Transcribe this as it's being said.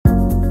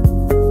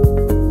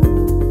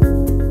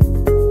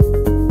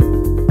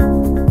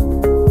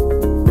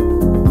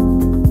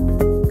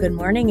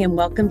morning and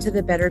welcome to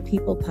the Better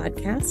People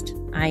podcast.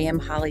 I am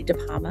Holly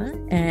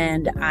DePalma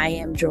and I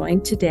am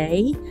joined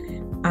today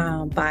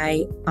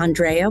by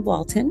Andrea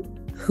Walton,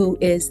 who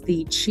is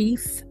the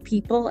Chief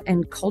People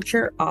and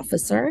Culture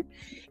Officer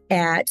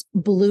at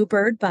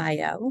Bluebird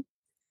Bio.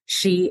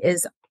 She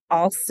is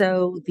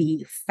also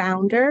the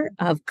founder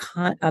of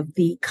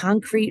the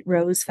Concrete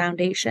Rose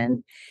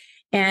Foundation.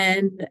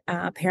 And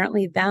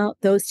apparently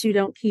those two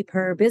don't keep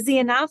her busy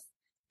enough.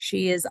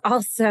 She is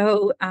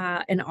also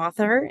an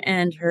author,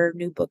 and her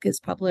new book is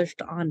published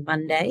on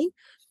Monday.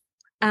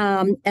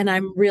 And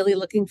I'm really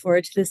looking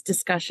forward to this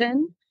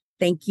discussion.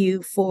 Thank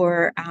you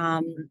for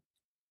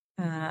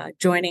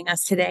joining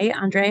us today,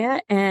 Andrea,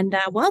 and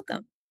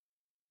welcome.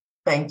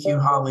 Thank you,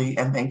 Holly,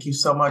 and thank you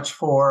so much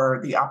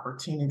for the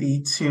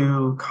opportunity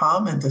to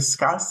come and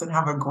discuss and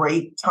have a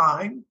great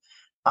time.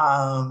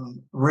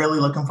 Really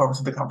looking forward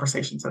to the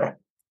conversation today.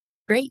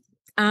 Great.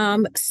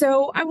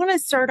 So I want to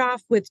start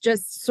off with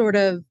just sort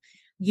of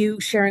you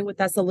sharing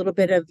with us a little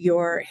bit of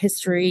your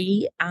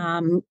history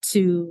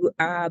to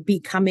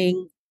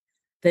becoming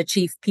the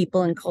Chief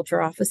People and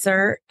Culture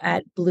Officer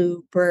at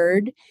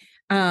Bluebird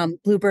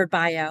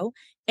Bio,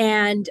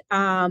 and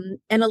a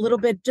little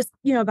bit just,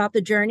 about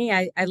the journey.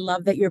 I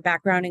love that your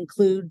background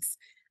includes,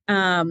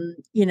 a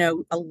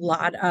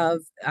lot of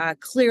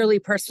clearly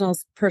personal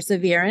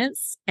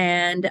perseverance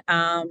and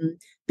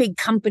big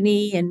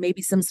company and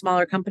maybe some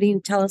smaller company.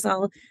 Tell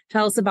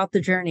us about the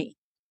journey.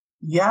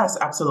 Yes,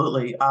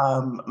 absolutely.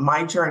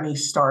 My journey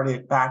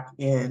started back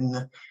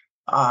in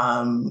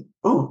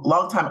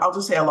long time. I'll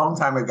just say a long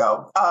time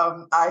ago.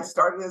 I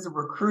started as a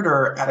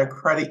recruiter at a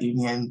credit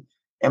union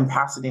in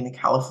Pasadena,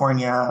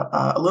 California,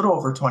 a little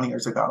over 20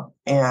 years ago,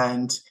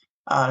 and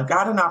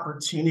got an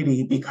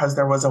opportunity because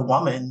there was a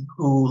woman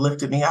who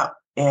lifted me up.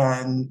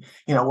 And,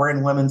 we're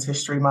in Women's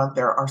History Month.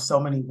 There are so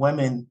many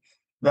women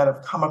that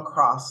have come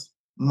across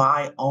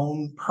my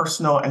own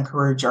personal and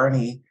career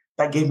journey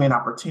that gave me an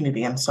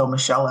opportunity. And so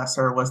Michelle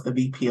Esser was the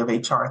VP of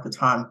HR at the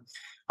time.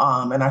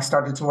 And I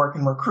started to work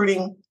in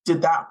recruiting,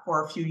 did that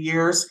for a few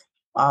years.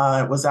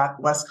 Was at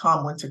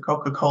Westcom, went to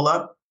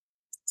Coca-Cola,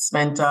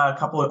 spent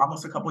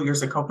almost a couple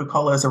years at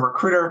Coca-Cola as a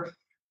recruiter,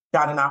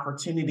 got an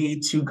opportunity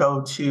to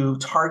go to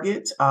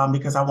Target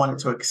because I wanted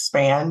to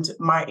expand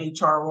my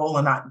HR role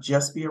and not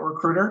just be a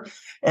recruiter.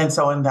 And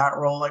so in that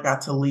role, I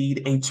got to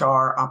lead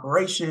HR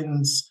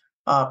operations,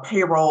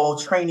 payroll,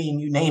 training,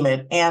 you name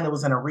it. And it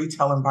was in a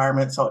retail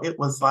environment. So it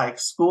was like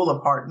school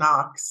of hard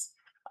knocks,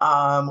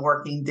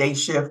 working day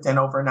shift and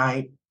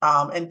overnight,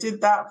 and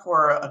did that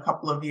for a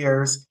couple of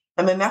years.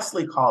 And then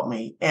Nestle called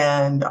me,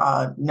 and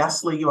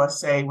Nestle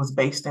USA was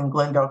based in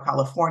Glendale,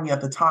 California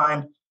at the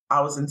time. I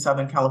was in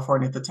Southern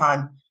California at the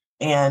time,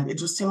 and it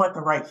just seemed like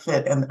the right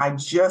fit. And I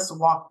just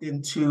walked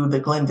into the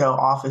Glendale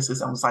offices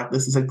and was like,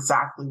 this is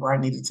exactly where I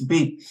needed to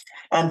be.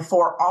 And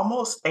for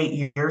almost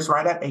 8 years,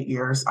 right at 8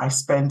 years, I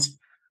spent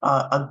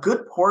a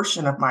good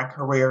portion of my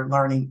career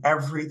learning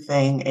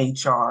everything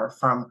HR,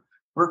 from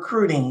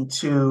recruiting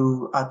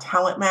to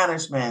talent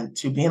management,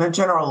 to being a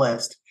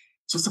generalist,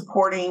 to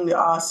supporting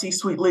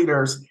C-suite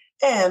leaders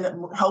and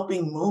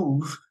helping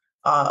move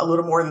a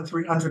little more than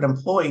 300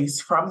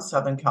 employees from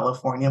Southern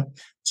California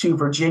to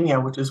Virginia,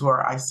 which is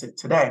where I sit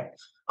today.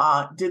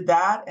 Did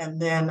that.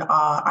 And then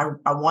I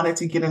wanted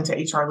to get into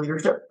HR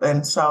leadership.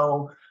 And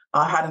so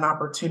I had an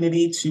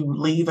opportunity to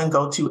leave and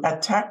go to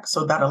EdTech.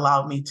 So that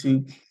allowed me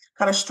to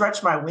kind of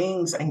stretch my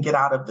wings and get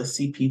out of the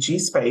CPG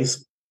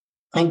space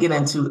and get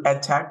into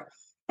EdTech,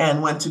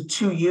 and went to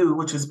 2U,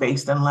 which is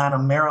based in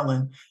Lanham,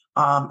 Maryland,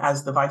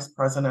 as the vice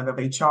president of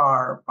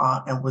HR,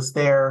 and was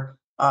there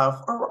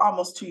for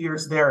almost 2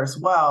 years there as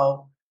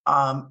well.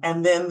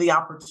 And then the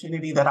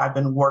opportunity that I've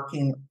been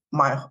working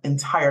my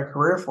entire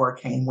career for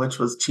came, which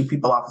was Chief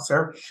People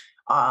Officer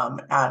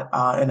at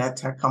an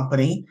EdTech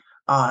company.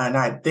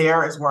 And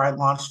there is where I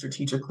launched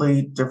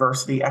strategically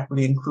diversity,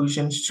 equity,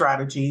 inclusion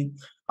strategy.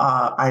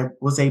 I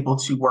was able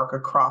to work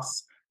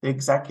across the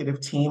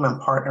executive team and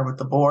partner with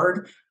the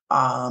board.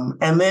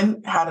 And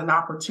then had an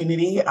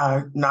opportunity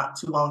not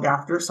too long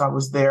after. So I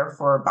was there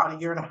for about a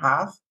year and a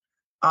half.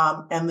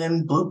 And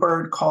then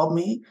Bluebird called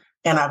me,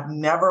 and I've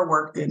never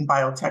worked in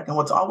biotech. And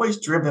what's always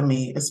driven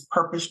me is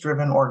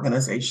purpose-driven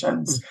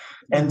organizations.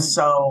 Mm-hmm. And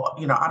so,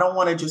 I don't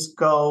want to just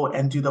go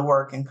and do the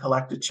work and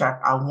collect a check.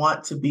 I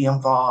want to be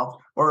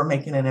involved or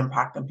making an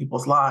impact in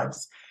people's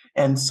lives.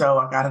 And so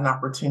I got an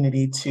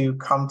opportunity to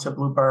come to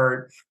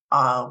Bluebird,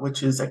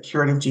 which is a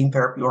curative gene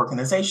therapy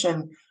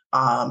organization.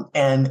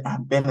 And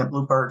have been at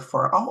Bluebird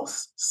for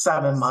almost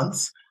 7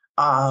 months.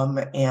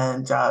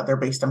 And they're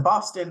based in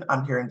Boston.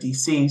 I'm here in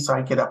DC, so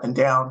I get up and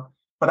down.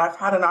 But I've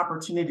had an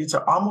opportunity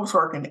to almost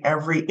work in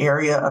every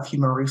area of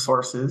human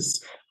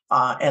resources.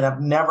 And I've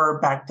never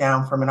backed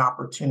down from an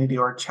opportunity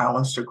or a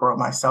challenge to grow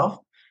myself.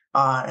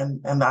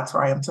 And that's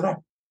where I am today.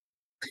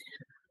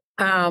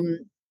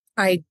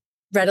 I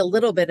read a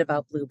little bit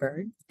about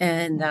Bluebird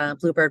and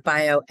Bluebird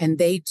Bio, and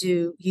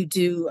you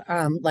do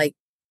like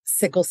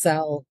sickle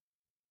cell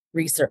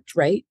research,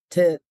 right?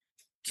 To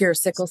cure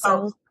sickle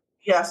cell?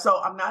 Yeah,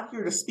 so I'm not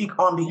here to speak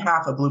on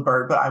behalf of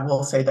Bluebird, but I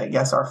will say that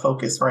yes, our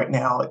focus right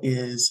now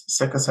is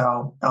sickle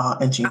cell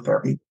and gene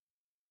therapy.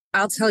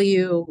 I'll tell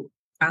you,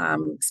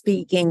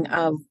 speaking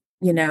of,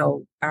 you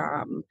know,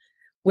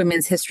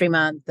 Women's History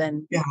Month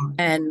Yeah,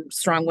 and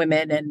strong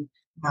women and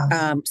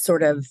yes,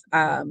 sort of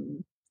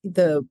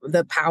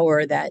the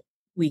power that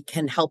we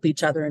can help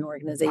each other in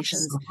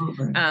organizations.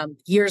 absolutely.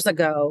 Years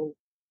ago,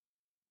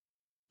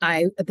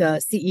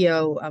 the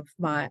CEO of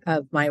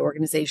my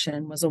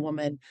organization was a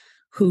woman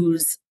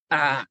whose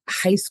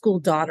high school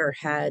daughter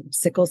had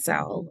sickle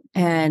cell, Oh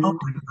and my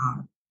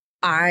God.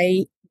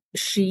 I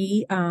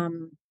she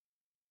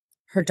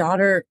her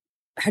daughter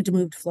had to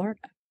move to Florida,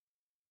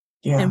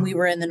 and Yeah, we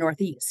were in the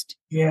Northeast,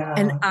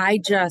 and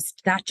yeah,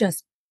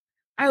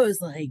 I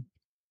was like,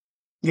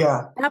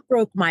 yeah, that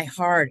broke my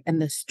heart,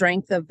 and the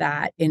strength of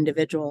that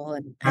individual,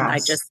 and I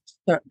yes, just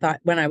thought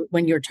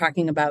when you were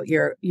talking about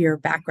your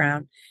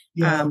background,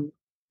 yeah, um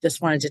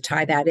just wanted to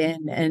tie that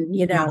in. And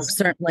yes,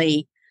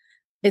 certainly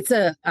it's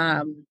a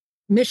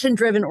mission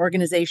driven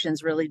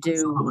organizations really do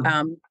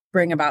absolutely.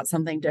 bring about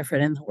something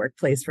different in the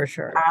workplace for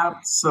sure.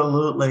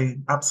 Absolutely,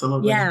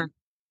 absolutely. Yeah.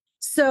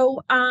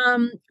 So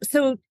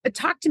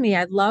talk to me.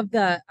 I love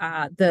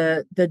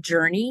the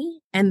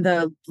journey and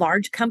the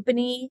large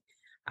company,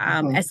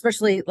 Mhm.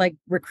 especially like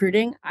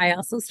recruiting. I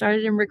also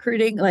started in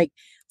recruiting,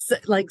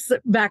 so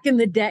back in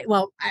the day.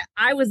 Well,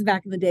 I was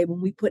back in the day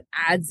when we put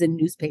ads in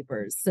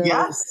newspapers. So,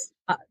 Yes.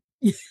 uh,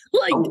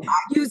 like Oh, I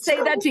you did say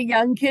that too. to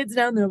young kids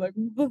now, and they're like,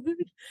 what?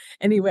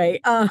 Anyway,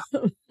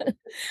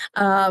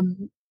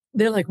 um,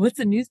 they're like, what's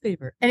a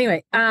newspaper?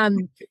 Anyway,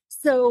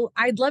 so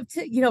I'd love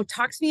to,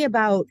 talk to me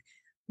about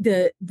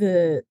the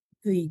the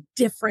the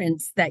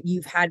difference that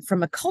you've had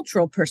from a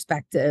cultural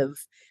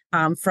perspective,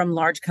 from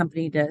large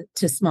company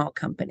to small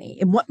company,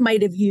 and what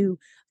might have you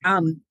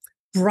um,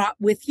 brought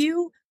with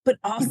you, but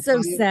also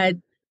Mhm.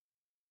 said,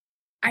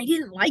 I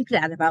didn't like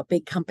that about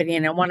big company,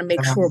 and I want to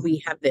make Yeah. sure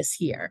we have this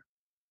here.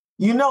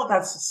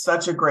 That's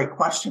such a great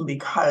question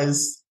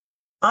because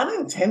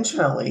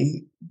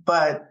unintentionally,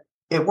 but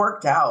it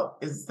worked out,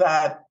 is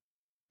that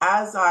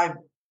as I've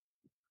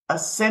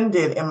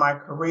ascended in my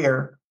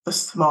career, the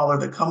smaller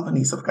the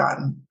companies have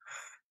gotten.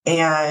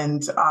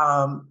 And,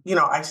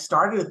 I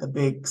started at the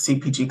big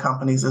CPG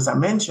companies, as I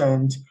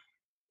mentioned,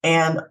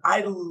 and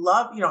I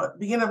love, at the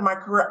beginning of my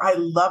career, I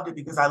loved it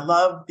because I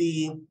loved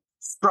the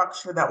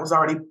structure that was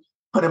already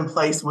put in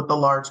place with the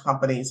large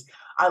companies.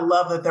 I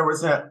love that there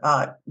was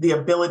the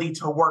ability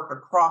to work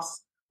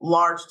across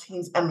large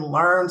teams and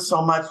learn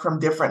so much from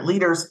different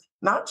leaders,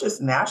 not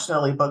just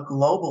nationally, but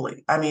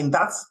globally. I mean,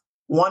 that's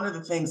one of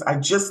the things I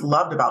just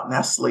loved about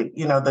Nestle.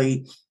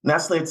 The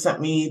Nestle had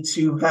sent me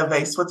to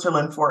Vevey,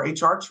 Switzerland for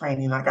HR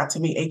training. I got to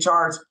meet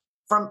HRs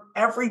from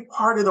every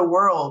part of the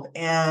world.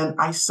 And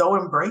I so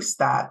embrace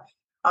that.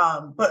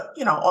 But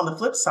on the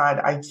flip side,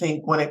 I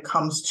think when it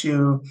comes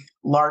to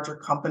larger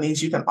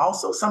companies, you can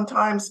also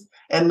sometimes,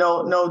 and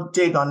no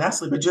dig on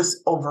Nestle, but just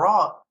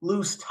overall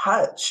lose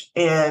touch.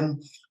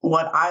 And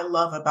what I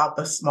love about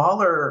the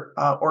smaller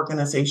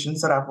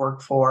organizations that I've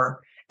worked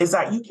for is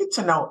that you get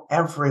to know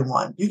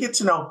everyone. You get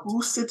to know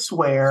who sits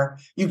where.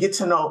 You get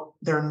to know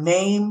their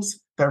names,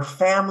 their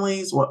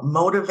families, what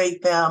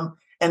motivate them.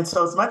 And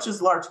so, as much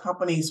as large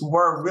companies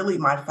were really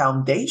my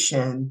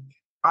foundation,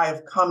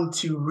 I've come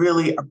to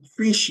really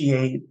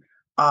appreciate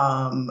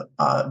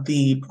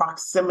the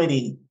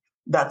proximity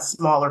that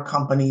smaller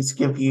companies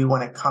give you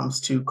when it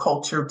comes to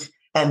culture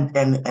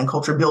and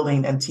culture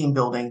building and team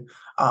building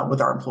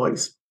with our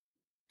employees.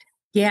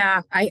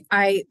 Yeah,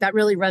 I that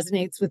really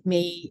resonates with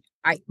me.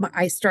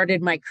 I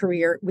started my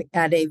career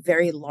at a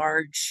very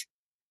large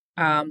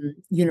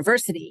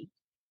university,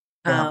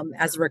 Yeah,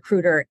 as a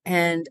recruiter,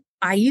 and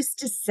I used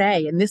to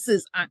say, and this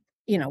is,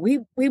 we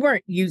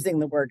weren't using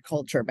the word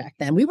culture back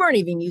then. We weren't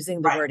even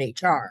using the right, word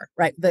HR,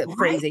 right? The right.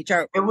 phrase HR,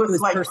 It it was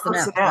was like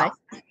personnel, personnel.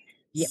 right?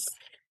 Yep.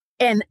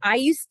 And I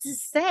used to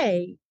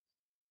say,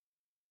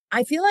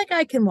 I feel like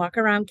I can walk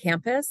around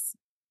campus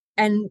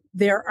and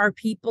there are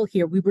people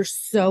here. We were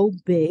so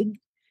big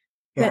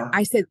that Yeah,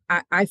 I said,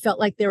 I felt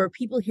like there were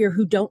people here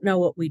who don't know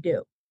what we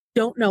do,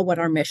 don't know what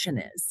our mission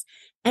is.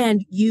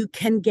 And you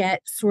can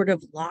get sort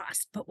of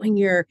lost.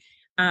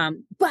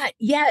 But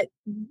yet,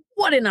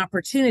 what an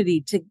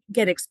opportunity to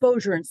get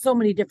exposure in so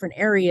many different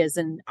areas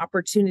and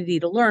opportunity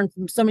to learn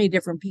from so many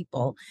different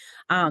people.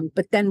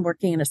 But then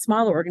working in a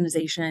smaller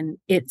organization,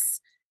 it's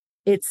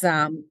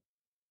a,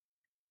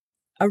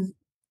 a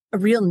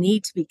real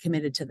need to be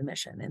committed to the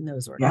mission in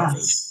those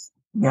organizations.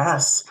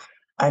 yes, yes.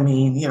 I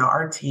mean,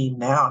 our team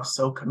now is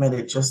so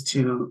committed just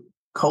to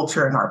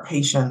culture and our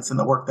patients and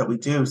the work that we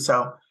do.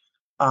 So,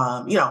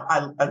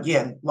 I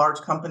again, large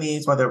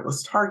companies, whether it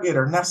was Target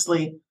or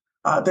Nestle,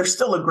 there's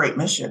still a great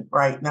mission,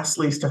 right?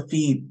 Nestle's to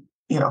feed,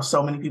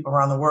 so many people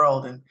around the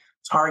world, and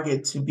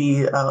Target to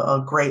be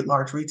a great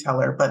large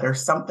retailer. But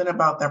there's something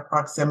about that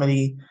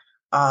proximity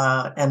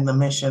and the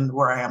mission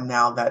where I am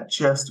now that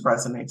just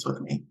resonates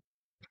with me.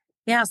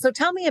 Yeah. So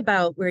tell me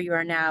about where you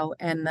are now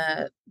and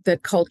the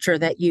culture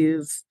that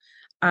you've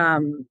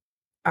um,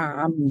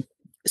 um,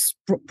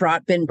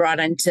 been brought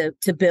in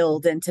to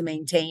build and to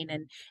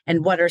maintain,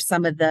 and what are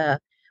some of the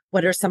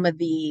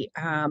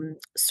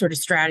sort of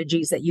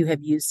strategies that you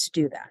have used to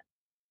do that?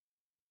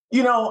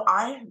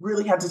 I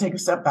really had to take a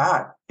step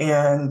back.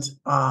 And,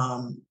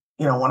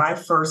 when I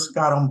first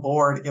got on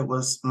board, it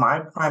was my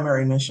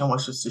primary mission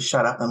was just to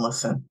shut up and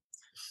listen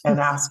and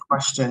ask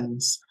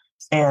questions,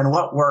 and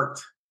what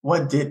worked,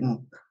 what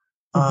didn't,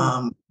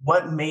 Mhm.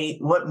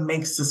 what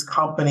makes this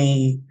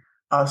company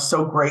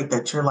so great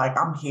that you're like,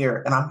 I'm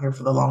here and I'm here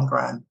for the long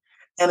run.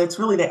 And it's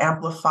really to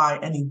amplify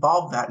and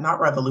evolve that, not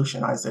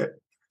revolutionize it.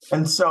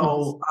 And Yes.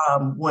 so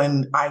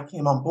when I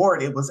came on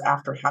board, it was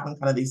after having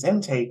kind of these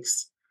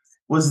intakes,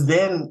 was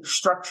then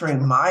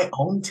structuring my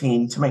own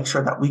team to make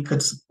sure that we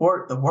could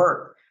support the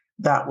work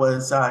that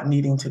was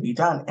needing to be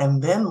done,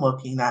 and then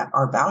looking at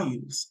our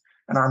values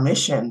and our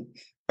mission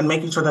and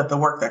making sure that the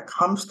work that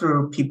comes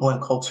through people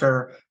and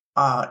culture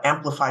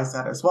amplifies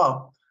that as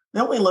well.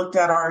 Then we looked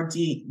at our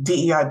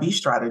DEIB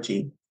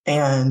strategy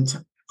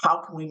and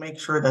how can we make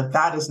sure that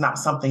that is not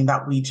something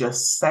that we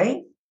just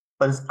say,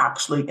 but is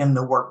actually in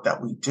the work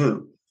that we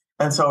do.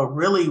 And so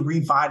really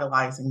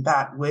revitalizing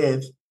that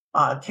with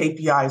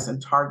KPIs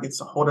and targets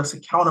to hold us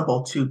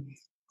accountable to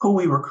who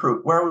we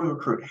recruit, where we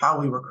recruit, how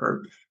we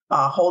recruit,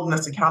 holding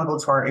us accountable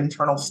to our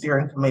internal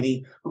steering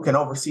committee who can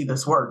oversee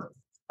this work,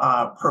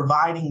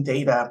 providing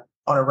data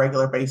on a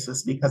regular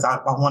basis, because I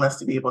want us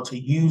to be able to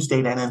use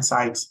data and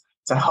insights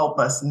to help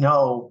us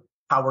know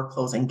how we're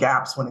closing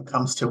gaps when it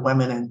comes to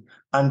women and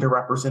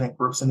underrepresented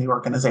groups in the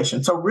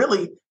organization. So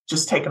really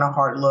just taking a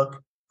hard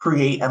look,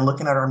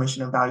 looking at our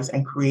mission and values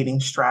and creating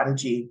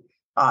strategy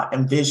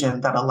and vision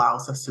that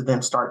allows us to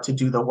then start to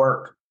do the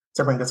work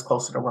to bring us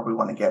closer to where we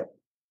want to get.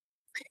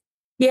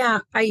 Yeah,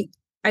 I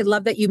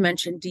love that you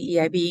mentioned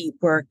DEIB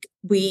work.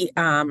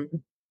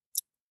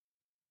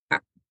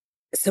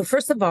 So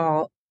first of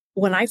all,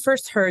 when I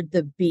first heard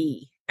the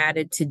B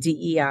added to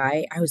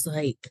DEI, I was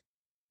like,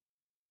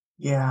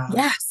 Yeah.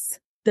 yes,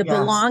 the Yes.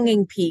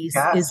 belonging piece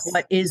is Yes.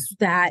 what is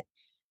that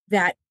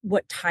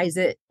what ties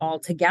it all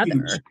Huge.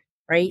 together,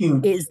 right?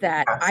 Huge. Is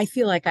that Yes. I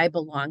feel like I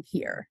belong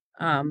here.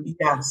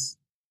 Yes.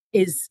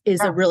 Is a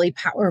Yeah. really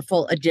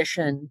powerful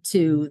addition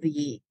to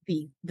the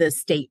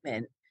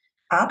statement.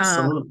 Um,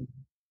 Absolutely.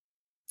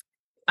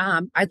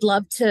 I'd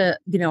love to,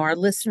 our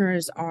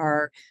listeners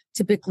are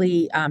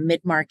typically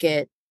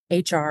mid-market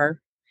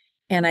HR,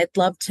 and I'd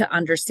love to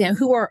understand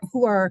who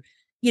are,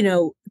 you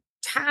know,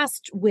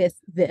 tasked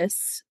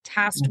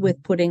Mhm.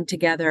 with putting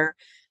together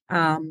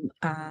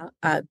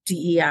a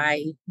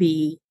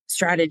DEIB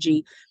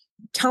strategy.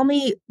 Tell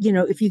me,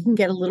 if you can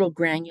get a little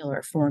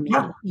granular for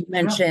Yeah. me. You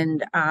Yeah.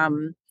 mentioned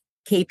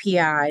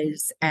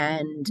KPIs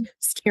and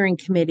steering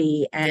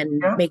committee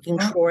and Yeah. making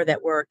Yeah. sure that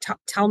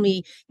tell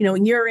me,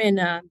 and you're in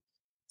a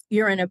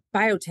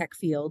biotech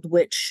field,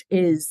 which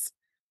is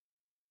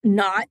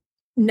not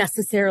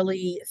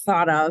necessarily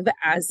thought of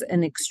as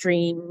an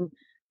extreme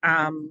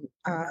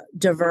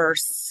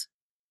diverse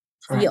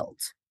That's right. field.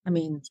 I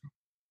mean,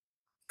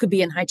 could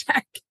be in high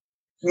tech.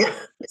 Yeah.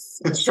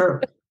 It's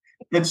true.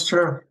 It's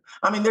true.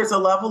 I mean, there's a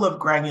level of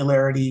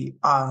granularity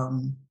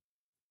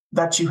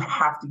that you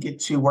have to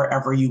get to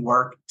wherever you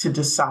work to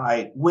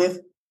decide with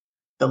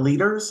the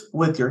leaders,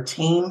 with your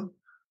team,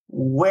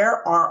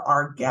 where are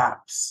our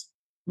gaps?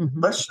 Mhm.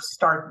 Let's just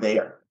start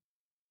there.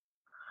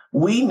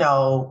 We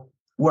know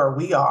where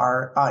we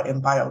are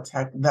in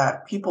biotech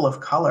that people of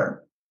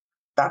color,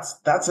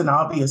 that's an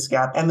obvious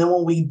gap. And then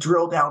when we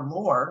drill down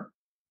more,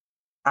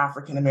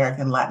 African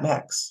American,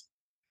 Latinx.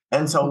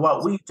 And so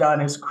what we've done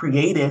is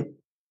created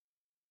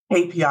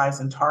KPIs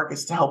and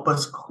targets to help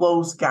us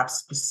close gaps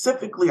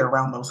specifically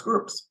around those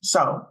groups.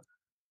 So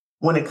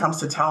when it comes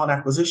to talent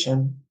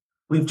acquisition,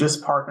 we've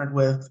just partnered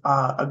with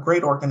a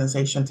great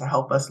organization to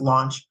help us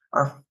launch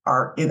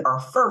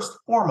our first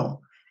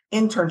formal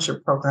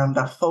internship program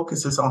that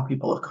focuses on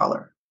people of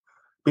color,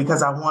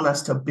 because I want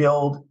us to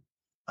build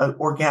an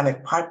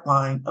organic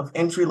pipeline of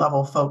entry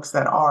level folks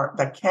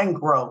that can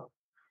grow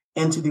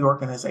into the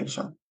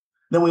organization.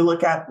 Then we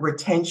look at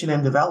retention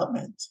and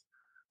development.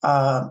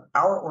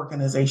 Our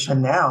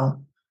organization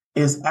now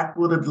is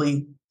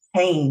equitably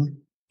paying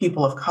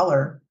people of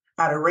color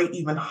at a rate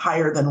even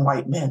higher than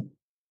white men.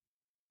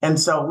 And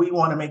so we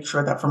want to make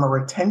sure that from a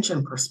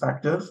retention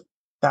perspective,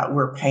 that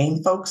we're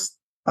paying folks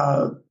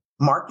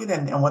market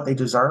and what they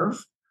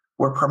deserve.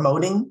 We're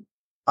promoting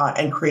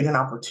and creating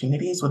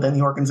opportunities within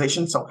the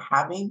organization. So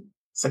having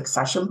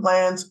succession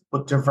plans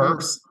with Mm.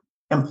 diverse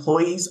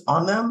employees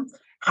on them,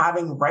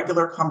 having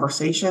regular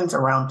conversations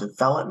around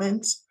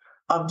development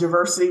of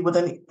diversity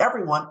within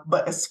everyone,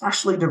 but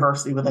especially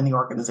diversity within the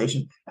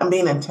organization, and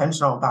being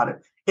intentional about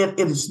it. It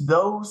is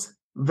those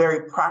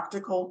very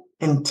practical,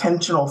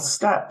 intentional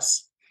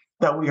steps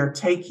that we are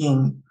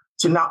taking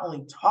to not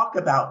only talk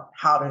about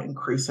how to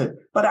increase it,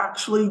 but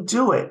actually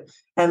do it.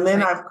 And then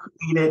Right. I've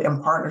created,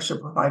 in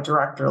partnership with my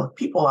director of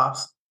people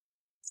ops,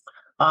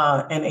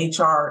 an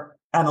HR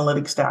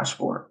analytics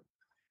dashboard.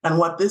 And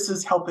what this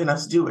is helping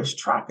us do is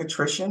track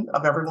attrition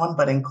of everyone,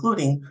 but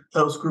including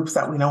those groups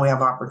that we know we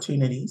have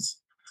opportunities.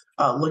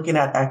 looking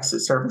at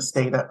exit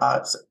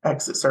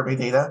survey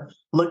data,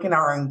 looking at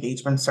our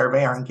engagement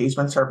survey. Our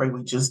engagement survey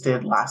we just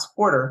did last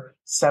quarter,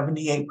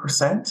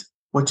 78%,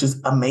 which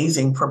is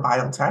amazing for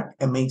biotech,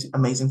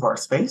 amazing for our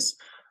space.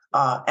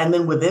 And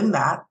then within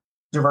that,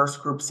 diverse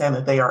groups saying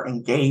that they are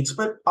engaged,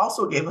 but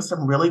also gave us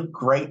some really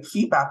great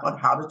feedback on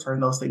how to turn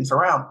those things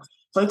around.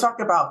 So we talk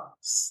about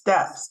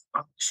steps,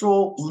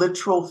 actual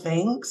literal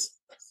things.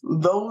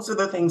 Those are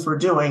the things we're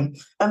doing.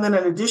 And then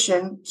in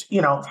addition,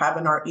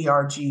 having our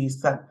ERGs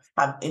that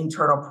have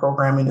internal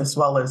programming as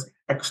well as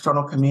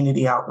external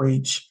community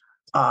outreach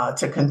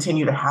to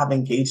continue to have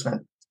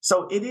engagement.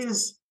 So it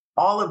is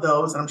all of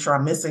those, and I'm sure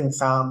I'm missing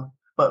some,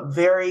 but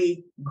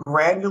very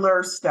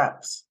granular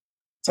steps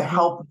to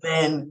help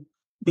then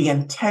be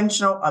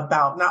intentional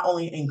about not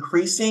only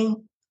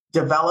increasing,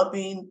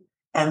 developing,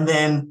 and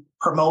then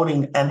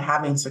promoting and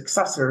having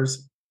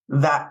successors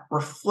that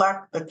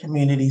reflect the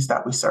communities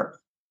that we serve.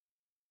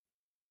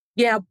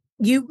 Yeah,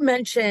 you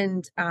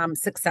mentioned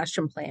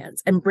succession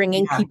plans and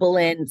bringing people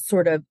in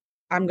sort of,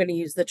 I'm going to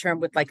use the term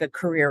with like a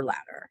career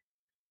ladder.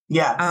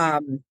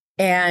 Yes.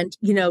 And,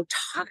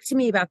 talk to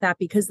me about that,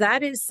 because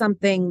that is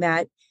something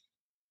that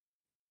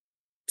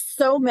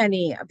so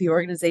many of the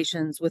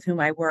organizations with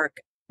whom I work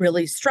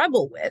really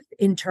struggle with,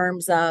 in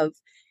terms of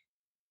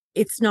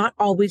it's not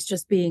always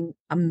just being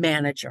a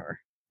manager,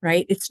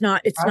 right? It's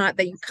not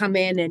that you come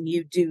in and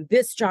you do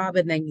this job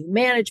and then you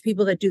manage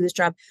people that do this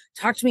job.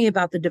 Talk to me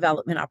about the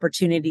development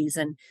opportunities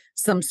and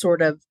some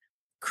sort of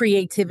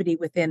creativity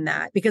within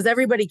that, because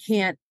everybody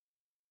can't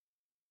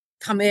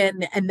come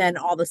in and then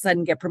all of a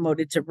sudden get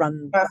promoted to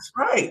run. That's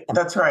right.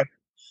 That's right.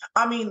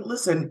 I mean,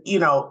 listen,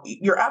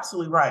 you're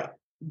absolutely right.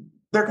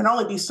 There can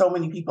only be so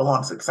many people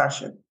on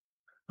succession,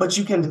 but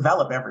you can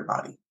develop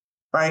everybody,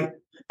 right?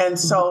 And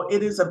so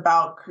it is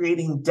about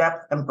creating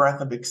depth and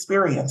breadth of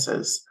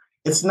experiences.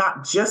 It's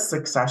not just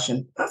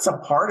succession, that's a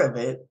part of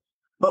it,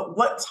 but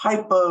what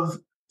type of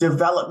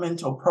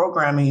developmental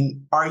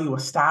programming are you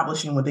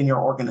establishing within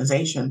your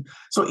organization?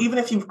 So even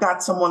if you've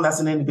got someone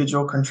that's an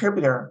individual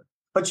contributor,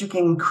 but you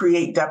can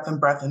create depth and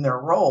breadth in their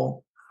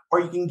role, or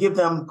you can give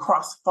them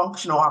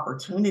cross-functional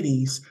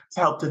opportunities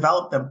to help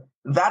develop them.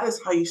 That is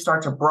how you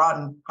start to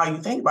broaden how you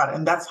think about it.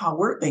 And that's how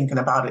we're thinking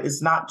about it.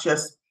 It's not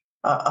just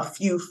a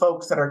few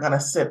folks that are going to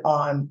sit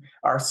on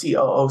our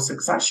COO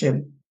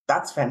succession.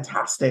 That's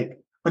fantastic.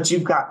 But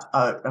you've got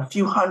a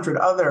few hundred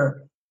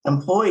other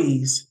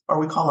employees, or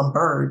we call them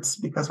birds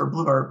because we're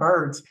Bluebird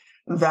birds,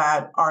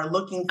 that are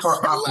looking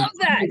for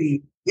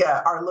opportunity.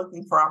 Yeah, are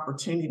looking for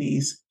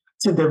opportunities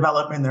to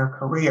develop in their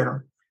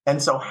career.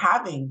 And so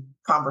having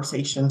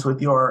conversations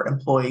with your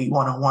employee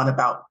one-on-one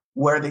about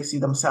where they see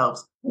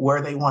themselves,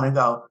 where they want to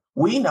go.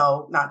 We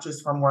know, not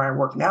just from where I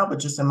work now, but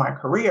just in my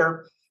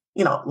career,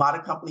 a lot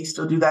of companies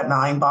still do that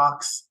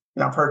 9-box.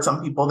 I've heard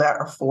some people that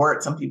are for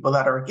it, some people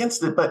that are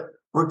against it, but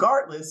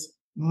regardless,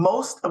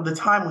 most of the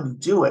time when you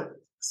do it,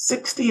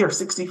 60 or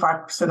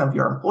 65% of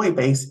your employee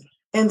base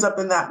ends up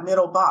in that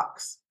middle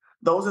box.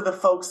 Those are the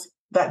folks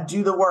that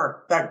do the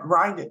work, that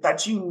grind it,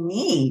 that you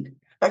need,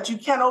 that you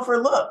can't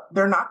overlook.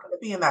 They're not going to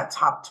be in that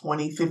top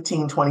 20,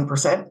 15,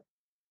 20%.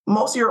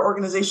 Most of your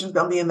organization is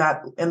going to be in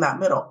that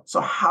middle.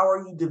 So how are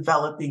you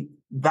developing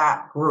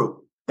that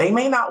group? They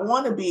may not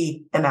want to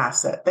be an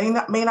asset. They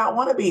may not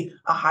want to be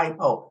a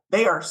hypo.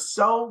 They are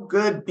so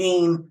good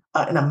being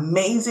an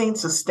amazing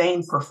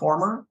sustained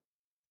performer.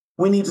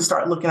 We need to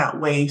start looking at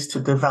ways to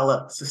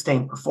develop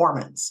sustained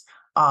performance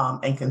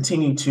and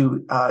continue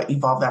to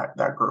evolve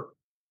that group.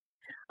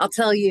 I'll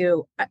tell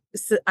you,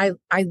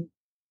 I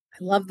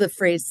love the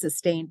phrase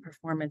sustained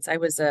performance. I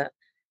was a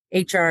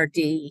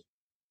HRD.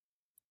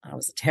 I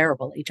was a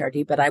terrible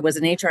HRD, but I was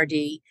an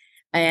HRD,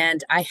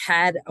 and I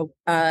had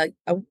a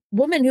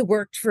woman who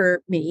worked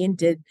for me and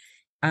did,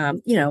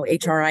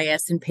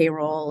 HRIS and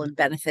payroll and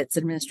benefits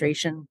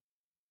administration.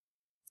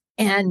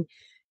 And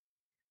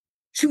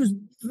she was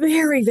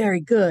very,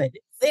 very good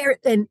there.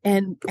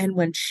 And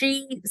when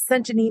she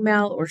sent an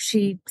email or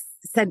she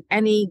sent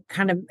any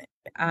kind of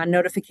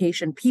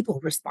notification,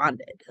 people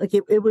responded. Like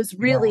it was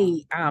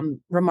really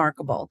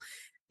remarkable.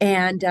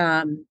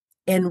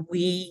 And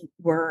we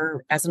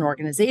were, as an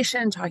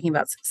organization, talking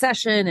about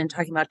succession and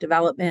talking about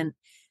development.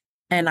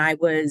 And I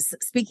was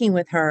speaking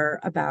with her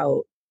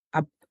about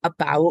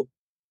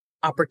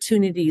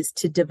opportunities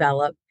to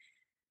develop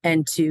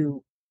and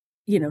to,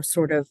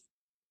 sort of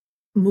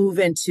move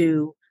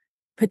into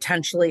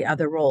potentially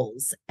other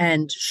roles.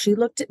 And she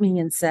looked at me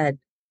and said,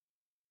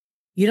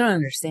 "You don't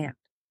understand.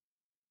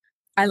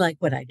 I like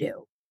what I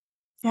do.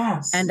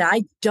 Yes. And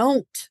I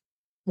don't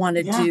want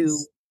to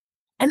do."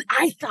 And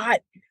I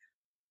thought,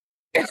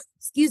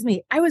 excuse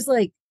me, I was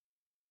like,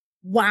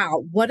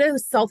 wow, what a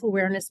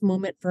self-awareness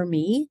moment for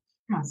me.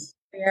 Yes.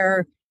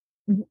 Where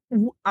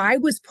I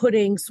was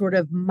putting sort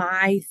of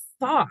my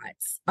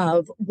thoughts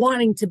of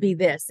wanting to be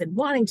this and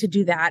wanting to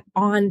do that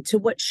on to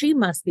what she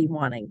must be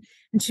wanting.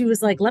 And she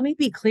was like, "Let me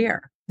be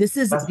clear. This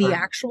is That's the right.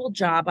 actual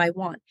job I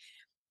want."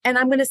 And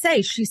I'm going to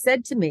say, she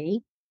said to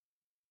me,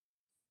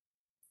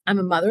 "I'm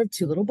a mother of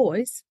 2 little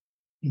boys.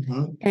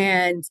 Hmm.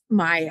 And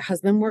my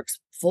husband works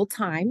full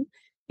time.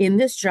 In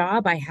this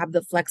job, I have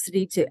the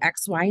flexity to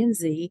X, Y, and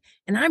Z.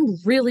 And I'm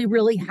really,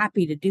 really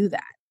happy to do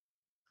that.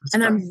 That's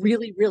And great. I'm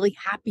really, really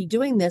happy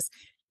doing this.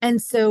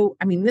 And so,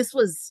 I mean, this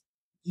was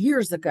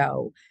years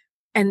ago.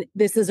 And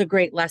this is a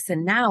great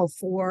lesson now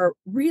for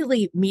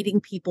really meeting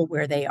people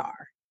where they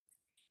are.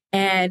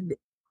 And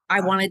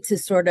I wanted to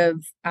sort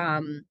of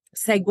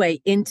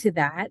segue into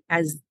that,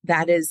 as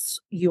that is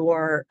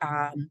your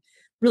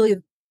really,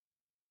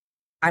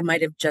 I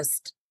might have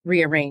just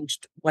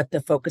rearranged what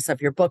the focus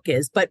of your book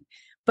is, but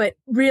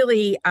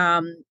really,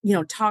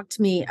 talk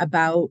to me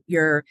about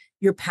your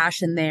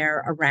passion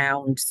there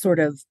around sort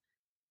of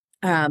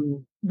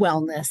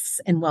wellness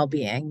and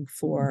well-being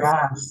for.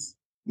 Yes.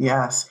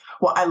 Yes.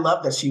 Well, I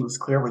love that she was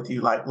clear with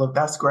you. Like, look,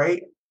 that's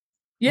great,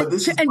 Yeah, but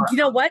this is and where, you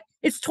know what?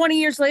 It's 20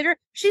 years later.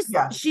 She's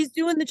yes, she's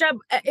doing the job.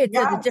 It's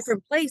at a yes,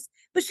 different place,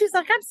 but she's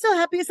like, I'm still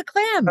happy as a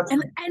clam, that's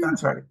and right.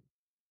 That's right.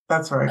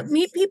 That's right.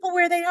 meet people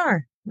where they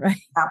are, right?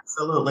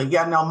 Absolutely.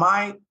 Yeah, no,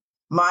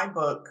 my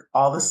book,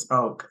 All the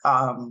Smoke,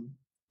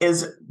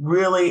 is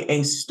really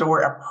a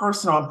story, a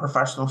personal and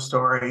professional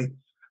story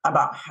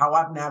about how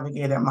I've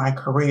navigated my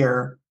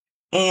career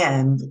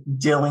and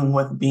dealing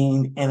with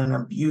being in an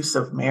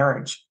abusive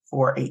marriage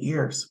for 8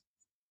 years.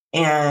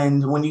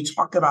 And when you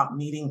talk about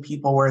meeting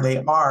people where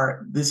they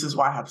are, this is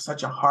why I have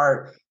such a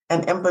heart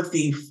and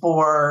empathy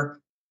for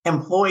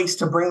employees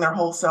to bring their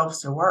whole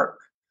selves to work,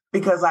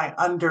 because I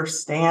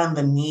understand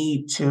the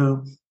need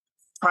to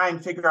try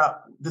and figure out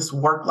this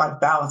work-life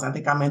balance. I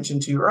think I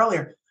mentioned to you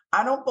earlier,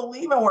 I don't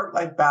believe in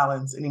work-life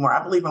balance anymore.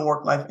 I believe in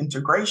work-life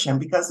integration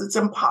because it's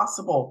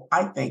impossible,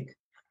 I think,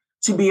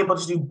 to be able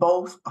to do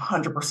both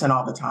 100%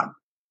 all the time.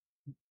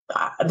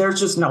 There's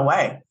just no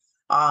way.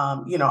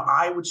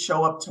 I would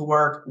show up to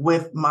work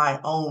with my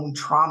own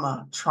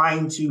trauma,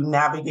 trying to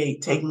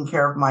navigate taking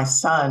care of my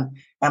son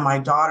and my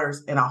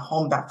daughters in a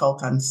home that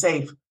felt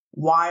unsafe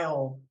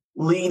while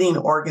leading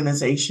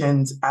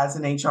organizations as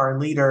an HR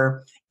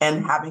leader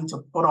and having to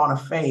put on a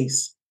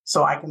face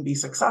so I can be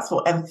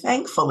successful. And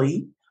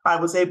thankfully, I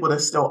was able to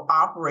still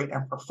operate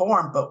and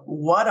perform. But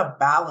what a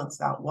balance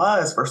that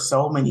was for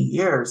so many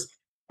years.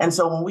 And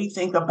so when we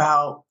think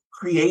about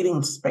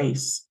creating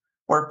space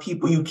where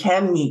people you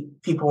can meet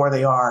people where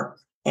they are,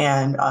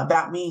 and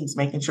that means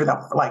making sure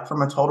that, like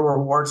from a total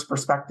rewards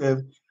perspective,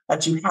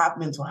 that you have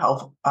mental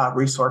health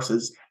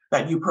resources,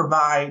 that you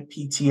provide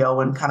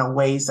PTO in kind of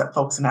ways that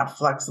folks can have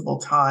flexible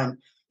time,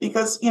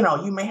 because you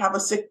may have a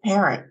sick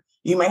parent,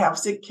 you may have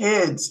sick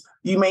kids,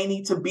 you may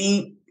need to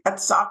be at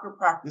soccer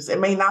practice. It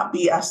may not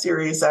be as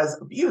serious as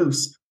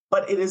abuse,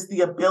 but it is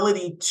the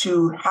ability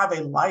to have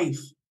a life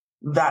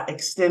that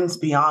extends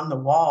beyond the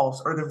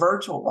walls or the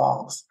virtual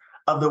walls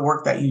of the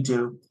work that you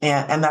do.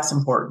 And that's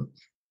important.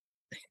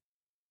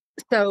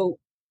 So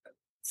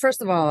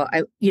first of all,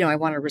 I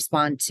want to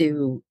respond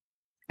to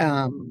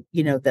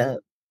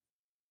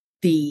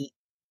the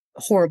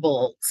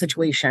horrible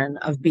situation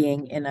of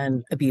being in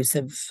an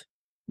abusive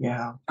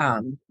Yeah,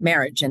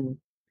 marriage, and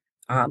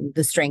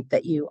the strength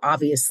that you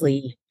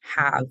obviously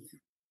have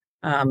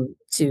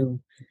to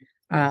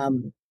have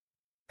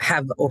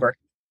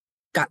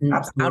gotten out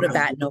of absolutely.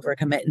 that and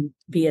overcome it and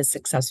be as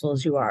successful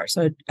as you are.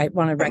 So I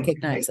want to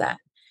recognize that.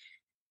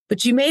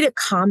 But you made a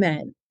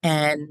comment,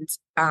 and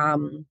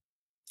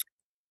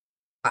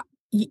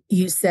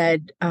you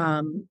said,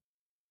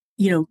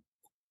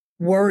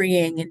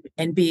 worrying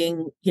and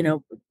being,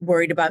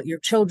 worried about your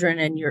children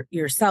and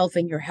yourself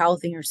and your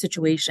health and your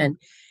situation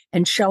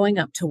and showing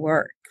up to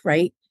work,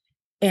 right?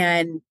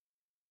 And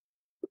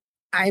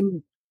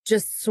I'm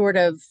just sort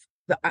of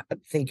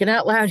thinking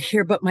out loud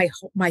here, but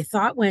my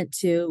thought went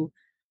to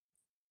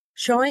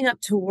showing up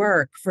to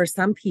work for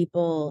some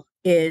people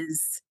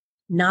is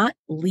not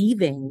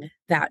leaving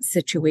that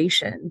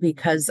situation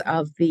because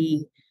of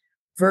the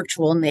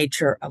virtual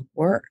nature of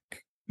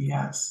work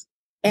Yes.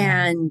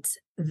 Yeah. and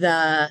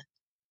the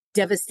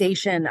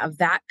devastation of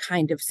that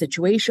kind of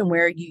situation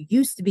where you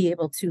used to be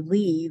able to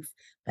leave,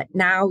 but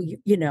now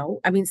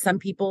I mean, some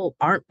people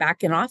aren't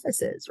back in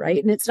offices,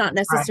 right? And it's not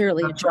Right.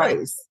 necessarily a That's right.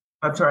 choice.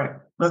 That's right.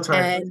 That's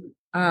right.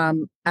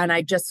 And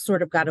I just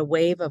sort of got a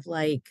wave of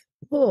like,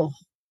 oh,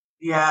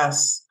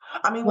 Yes.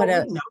 I mean, what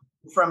well, we a know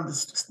from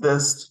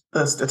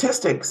the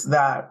statistics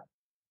that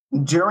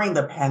during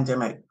the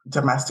pandemic,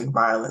 domestic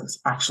violence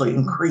actually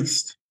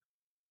increased.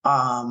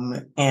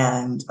 And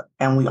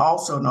we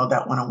also know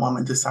that when a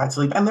woman decides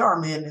to leave, and there are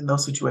men in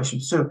those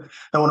situations too,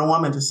 that when a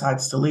woman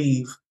decides to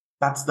leave,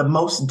 that's the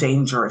most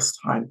dangerous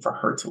time for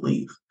her to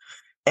leave.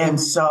 And mhm.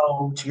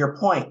 so, to your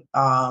point,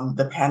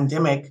 the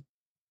pandemic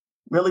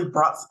really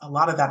brought a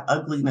lot of that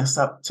ugliness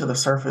up to the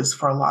surface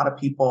for a lot of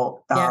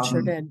people. Yeah, it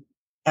sure did.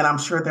 And I'm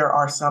sure there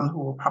are some who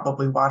will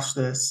probably watch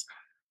this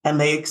and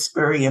they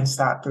experienced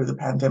that through the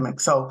pandemic.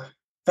 So,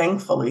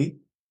 thankfully,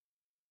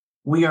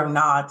 we are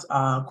not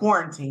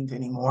quarantined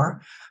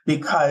anymore,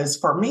 because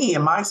for me,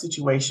 in my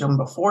situation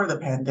before the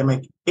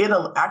pandemic, it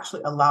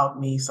actually allowed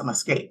me some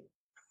escape.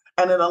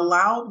 And it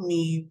allowed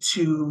me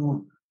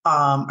to,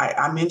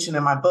 I mentioned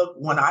in my book,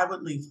 when I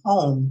would leave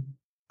home,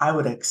 I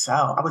would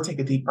excel. I would take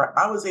a deep breath.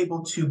 I was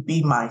able to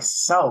be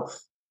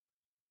myself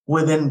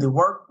within the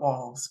work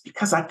walls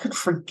because I could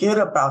forget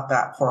about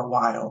that for a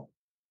while.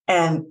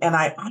 And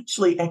I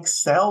actually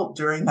excelled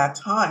during that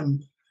time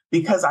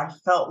because I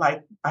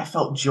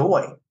felt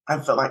joy. I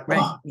felt like, Right.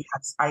 oh,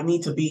 yes, I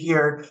need to be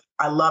here.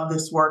 I love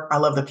this work. I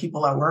love the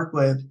people I work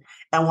with.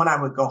 And when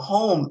I would go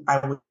home,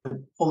 I would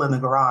pull in the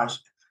garage,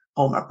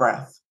 hold my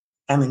breath,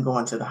 and then go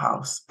into the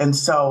house. And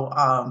so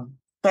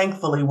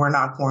thankfully, we're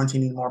not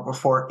quarantining anymore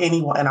before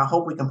anyone, and I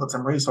hope we can put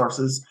some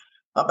resources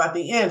up at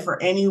the end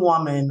for any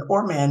woman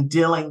or man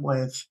dealing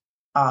with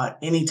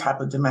any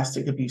type of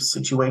domestic abuse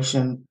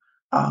situation.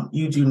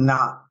 You do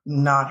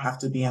not have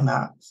to be in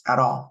that at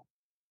all.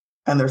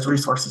 And there's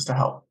resources to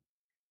help.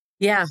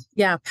 Yeah.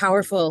 Yeah.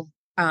 Powerful.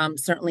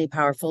 Certainly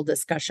powerful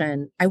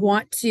discussion. I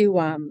want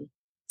to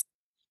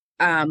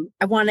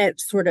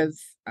sort of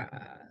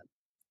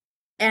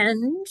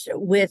end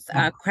with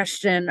a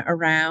question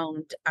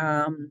around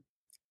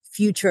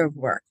future of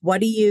work. What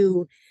do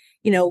you,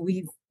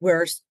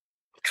 we're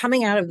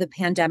coming out of the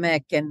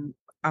pandemic, and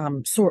I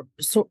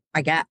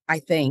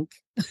think.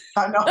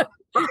 I know.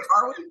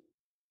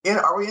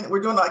 Are we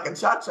we're doing like a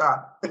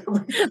cha-cha.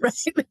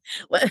 Right.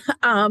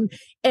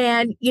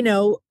 And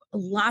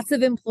lots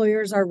of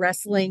employers are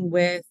wrestling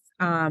with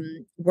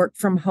work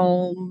from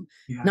home,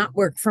 not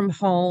work from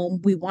home.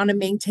 We want to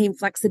maintain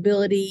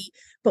flexibility,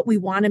 but we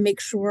want to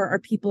make sure our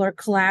people are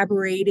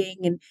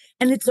collaborating.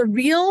 And it's a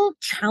real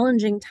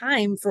challenging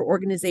time for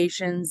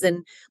organizations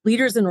and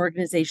leaders in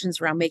organizations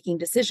around making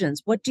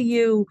decisions. What do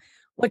you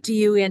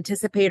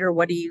anticipate, or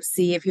what do you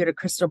see if you had a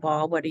crystal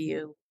ball? What do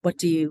you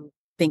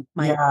think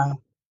might? Yeah.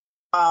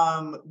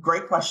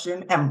 Great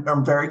question, and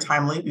very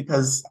timely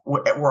because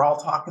we're all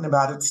talking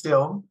about it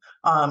still.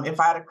 If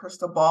I had a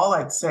crystal ball,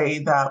 I'd say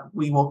that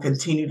we will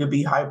continue to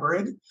be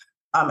hybrid.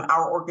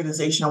 Our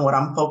organization, what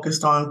I'm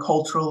focused on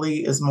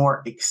culturally, is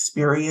more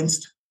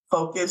experienced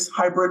focused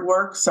hybrid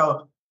work.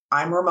 So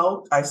I'm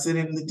remote. I sit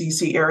in the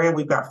DC area.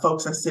 We've got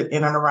folks that sit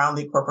in and around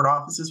the corporate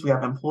offices. We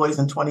have employees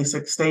in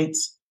 26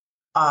 states.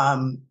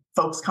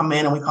 Folks come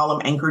in, and we call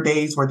them anchor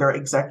days, where they're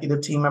executive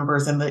team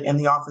members in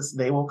the office.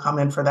 They will come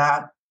in for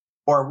that.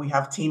 Or we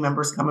have team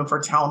members coming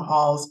for town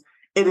halls.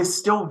 It is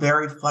still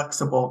very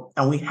flexible,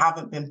 and we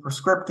haven't been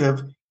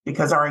prescriptive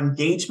because our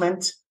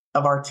engagement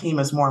of our team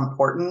is more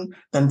important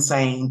than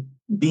saying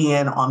be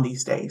in on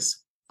these days.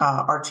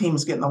 Our team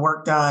is getting the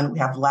work done. We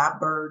have lab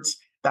birds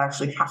that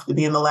actually have to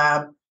be in the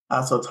lab,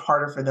 so it's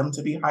harder for them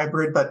to be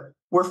hybrid, but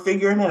we're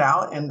figuring it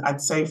out. And I'd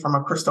say from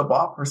a crystal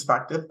ball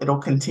perspective, it'll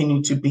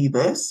continue to be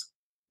this,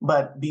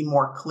 but be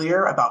more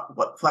clear about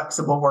what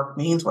flexible work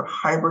means, what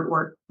hybrid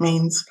work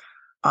means.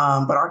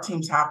 But our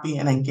team's happy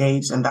and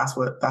engaged, and that's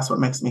what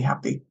makes me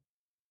happy.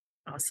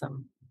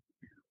 Awesome.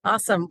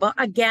 Well,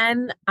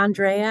 again,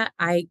 Andrea,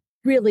 I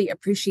really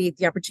appreciate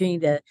the opportunity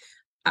to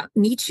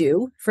meet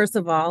you, first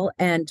of all,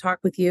 and talk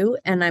with you.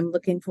 And I'm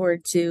looking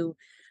forward to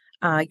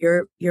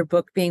your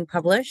book being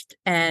published.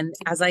 And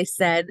as I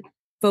said,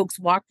 folks,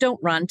 walk, don't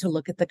run to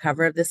look at the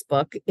cover of this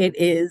book.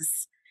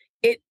 It's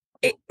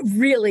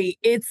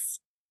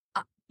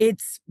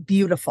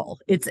beautiful.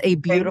 It's a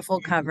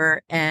beautiful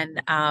cover,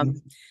 and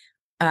I'm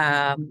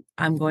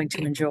going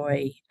to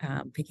enjoy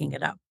picking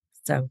it up.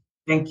 So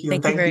thank you.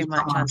 Thank you very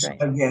much, Andrea.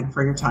 Again,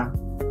 for your time.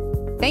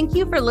 Thank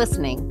you for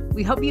listening.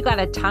 We hope you got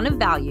a ton of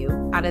value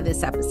out of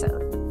this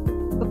episode.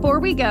 Before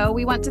we go,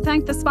 we want to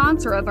thank the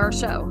sponsor of our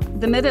show,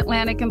 the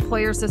Mid-Atlantic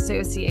Employers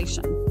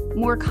Association,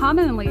 more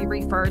commonly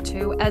referred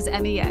to as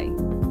MEA.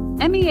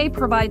 MEA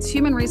provides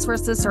human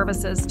resources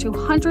services to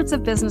hundreds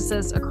of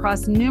businesses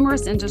across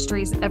numerous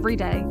industries every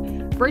day,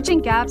 bridging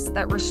gaps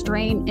that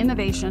restrain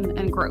innovation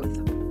and growth.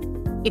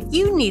 If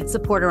you need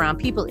support around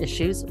people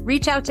issues,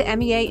 reach out to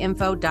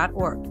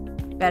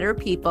meainfo.org. Better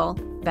people,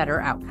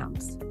 better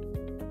outcomes.